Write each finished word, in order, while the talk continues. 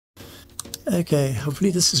Okay, hopefully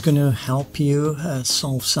this is going to help you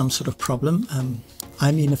solve some sort of problem.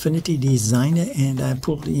 I'm in Affinity Designer and I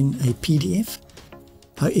pulled in a PDF.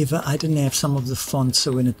 However, I didn't have some of the fonts,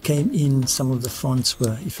 so when it came in, some of the fonts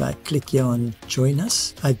were, if I click here on Join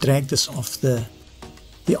Us, I drag this off the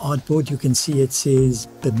artboard. You can see it says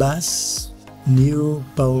Bebas, New,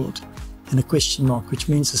 Bold, and a question mark, which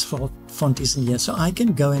means this font isn't here. So I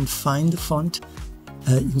can go and find the font,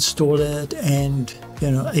 install it, and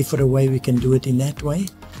if for a way we can do it in that way.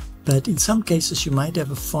 But in some cases you might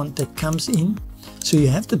have a font that comes in, so you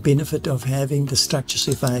have the benefit of having the structure.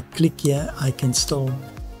 So if I click here, I can still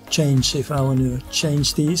change. So if I want to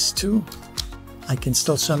change these two, I can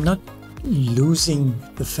still, so I'm not losing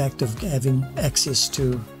the fact of having access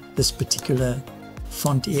to this particular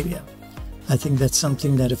font area. I think that's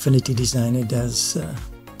something that Affinity Designer does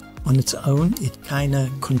on its own. It kind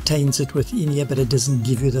of contains it within here, but it doesn't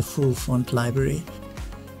give you the full font library.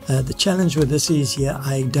 The challenge with this is here,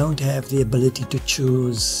 I don't have the ability to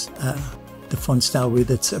choose the font style,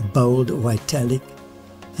 whether it's a bold or italic.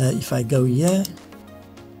 If I go here,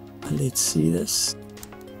 let's see this,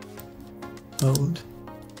 bold.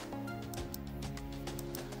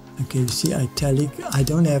 Okay, you see italic. I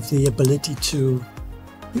don't have the ability to,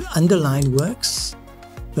 underline works,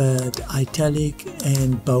 but italic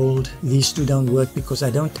and bold, these two don't work because I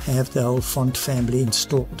don't have the whole font family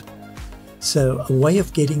installed. So a way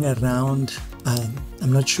of getting around,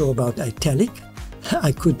 I'm not sure about italic.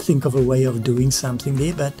 I could think of a way of doing something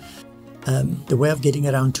there, but the way of getting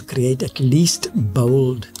around to create at least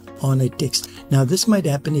bold on a text. Now this might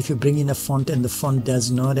happen if you bring in a font and the font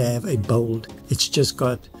does not have a bold. It's just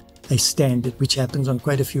got a standard, which happens on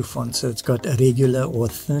quite a few fonts. So it's got a regular or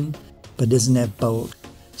thin, but doesn't have bold.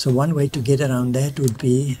 So one way to get around that would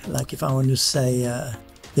be, like if I want to say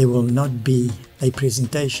there will not be a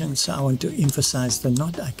presentation, so I want to emphasize the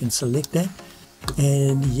not, I can select that.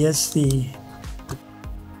 And here's the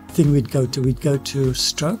thing we'd go to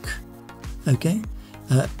stroke. Okay,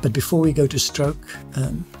 but before we go to stroke,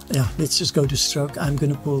 let's just go to stroke. I'm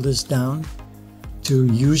going to pull this down to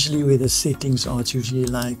usually where the settings are. It's usually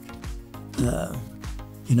like 0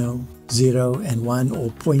 and 1 or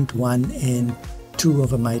 0.1 and 2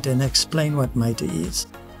 of a meter, and explain what meter is.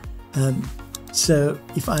 So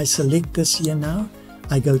if I select this here now,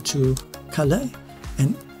 I go to color,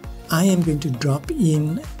 and I am going to drop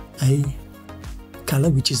in a color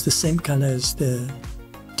which is the same color as the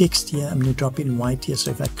text here. I'm going to drop in white here.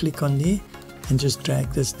 So if I click on there and just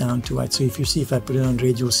drag this down to white, so if you see, if I put it on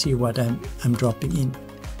red, you'll see what I'm dropping in.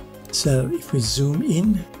 So if we zoom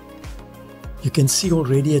in, you can see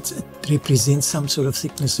already it represents some sort of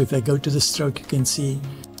thickness. So if I go to the stroke, you can see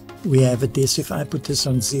we have it there. So if I put this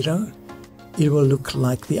on 0, it will look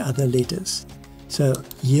like the other letters. So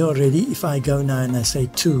here already, if I go now and I say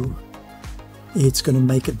 2, it's going to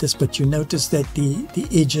make it this, but you notice that the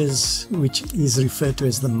edges, which is referred to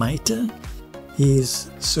as the mitre,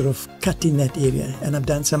 is sort of cut in that area. And I've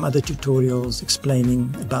done some other tutorials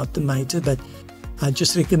explaining about the mitre, but I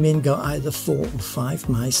just recommend go either 4 or 5.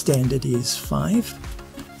 My standard is 5,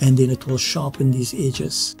 and then it will sharpen these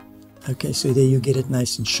edges. Okay, so there you get it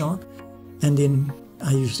nice and sharp. And then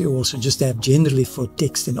I usually also just have generally for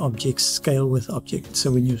text and objects, scale with object.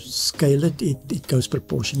 So when you scale it, it goes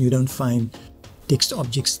proportion. You don't find text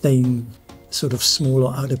objects staying sort of small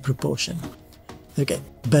or out of proportion. Okay,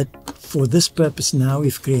 but for this purpose now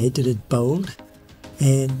we've created it bold.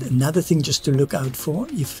 And another thing just to look out for,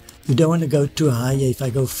 if you don't want to go too high, if I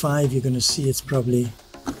go 5, you're going to see it's probably,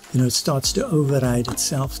 it starts to override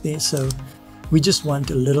itself there. So we just want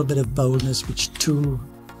a little bit of boldness, which 2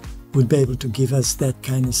 would be able to give us that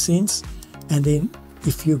kind of sense. And then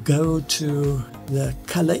if you go to the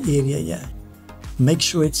color area here, make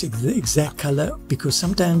sure it's the exact color, because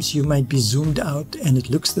sometimes you might be zoomed out and it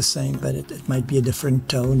looks the same, but it might be a different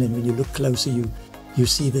tone, and when you look closer you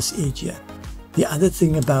see this edge here. The other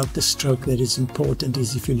thing about the stroke that is important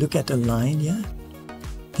is if you look at a line here,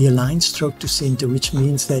 the align stroke to center, which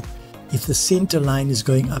means that if the center line is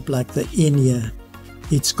going up like the N here,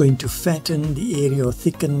 it's going to fatten the area or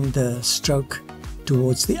thicken the stroke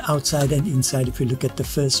towards the outside and inside. If you look at the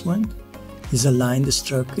first one, is align the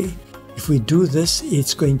stroke there. If we do this,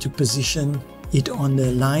 it's going to position it on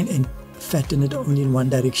the line and fatten it only in one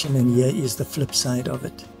direction, and here is the flip side of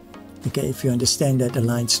it. Okay, if you understand that,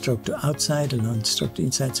 align stroke to outside, align stroke to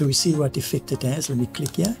inside. So we see what effect it has. Let me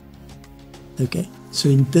click here. Okay, so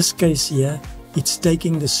in this case here, it's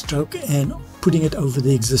taking the stroke and putting it over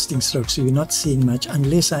the existing stroke. So you're not seeing much.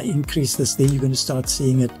 Unless I increase this, then you're going to start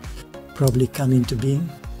seeing it probably come into being.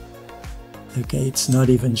 Okay, it's not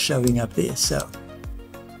even showing up there. So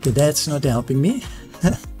okay, that's not helping me.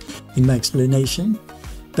 in my explanation,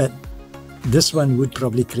 but this one would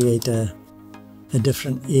probably create a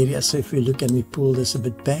different area. So if we look and we pull this a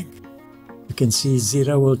bit back, you can see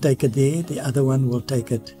 0 will take it there, the other one will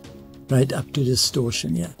take it right up to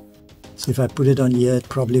distortion here. So if I put it on here, it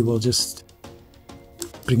probably will just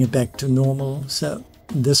bring it back to normal. So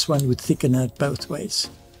this one would thicken out both ways.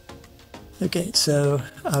 Okay, so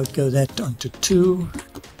I would go that onto 2,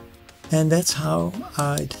 and that's how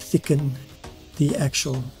I'd thicken the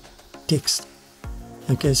actual text.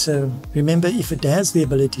 Okay, so remember, if it has the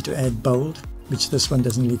ability to add bold, which this one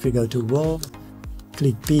doesn't, if you go to World,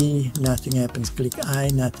 click B, nothing happens, click I,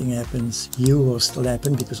 nothing happens, U will still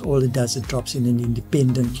happen because all it does, it drops in an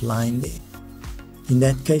independent line there. In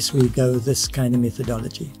that case, we go this kind of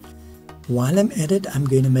methodology. While I'm at it, I'm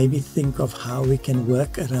going to maybe think of how we can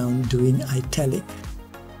work around doing italic.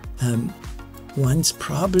 One's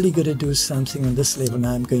probably going to do something on this level.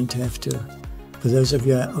 Now I'm going to have to, for those of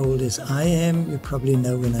you as old as I am, you probably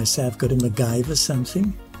know when I say I've got to MacGyver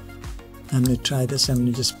something. I'm going to try this. I'm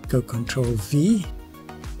going to just go Control V.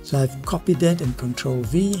 So I've copied that and Control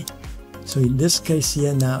V. So in this case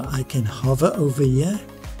here now, I can hover over here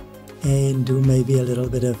and do maybe a little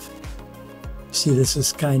bit of, see, this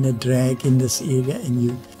is kind of drag in this area, and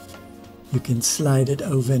you can slide it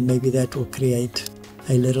over, and maybe that will create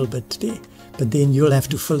a little bit there. But then you'll have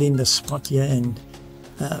to fill in the spot here, and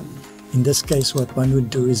in this case what one would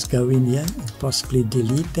do is go in here and possibly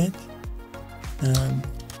delete that,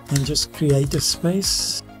 and just create a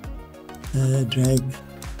space, drag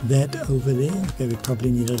that over there. Okay, we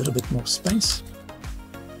probably need a little bit more space.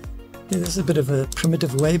 Yeah, that's a bit of a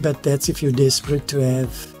primitive way, but that's if you're desperate to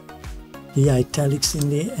have the italics in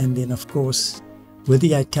there. And then of course with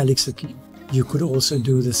the italics you could also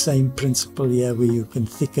do the same principle here where you can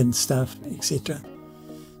thicken stuff, etc.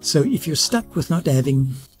 So if you're stuck with not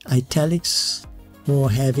having italics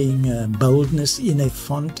or having boldness in a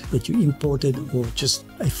font that you imported, or just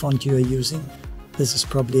a font you are using, this is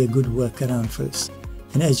probably a good workaround for this.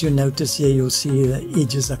 And as you notice here, you'll see the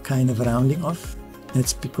edges are kind of rounding off.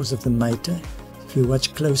 That's because of the mitre. If you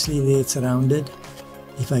watch closely there, it's rounded.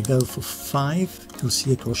 If I go for 5, you'll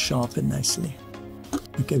see it will sharpen nicely.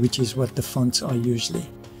 Okay, which is what the fonts are usually.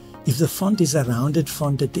 If the font is a rounded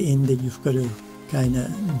font at the end, then you've got to kind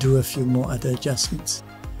of do a few more other adjustments.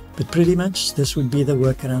 But pretty much this would be the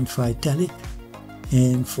workaround for italic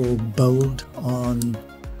and for bold on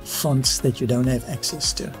fonts that you don't have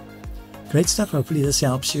access to. Great stuff. Hopefully this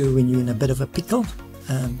helps you when you're in a bit of a pickle.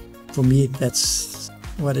 For me, that's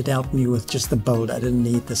what it helped me with, just the bold. I didn't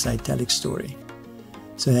need this italic story.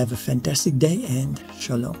 So have a fantastic day, and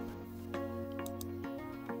shalom.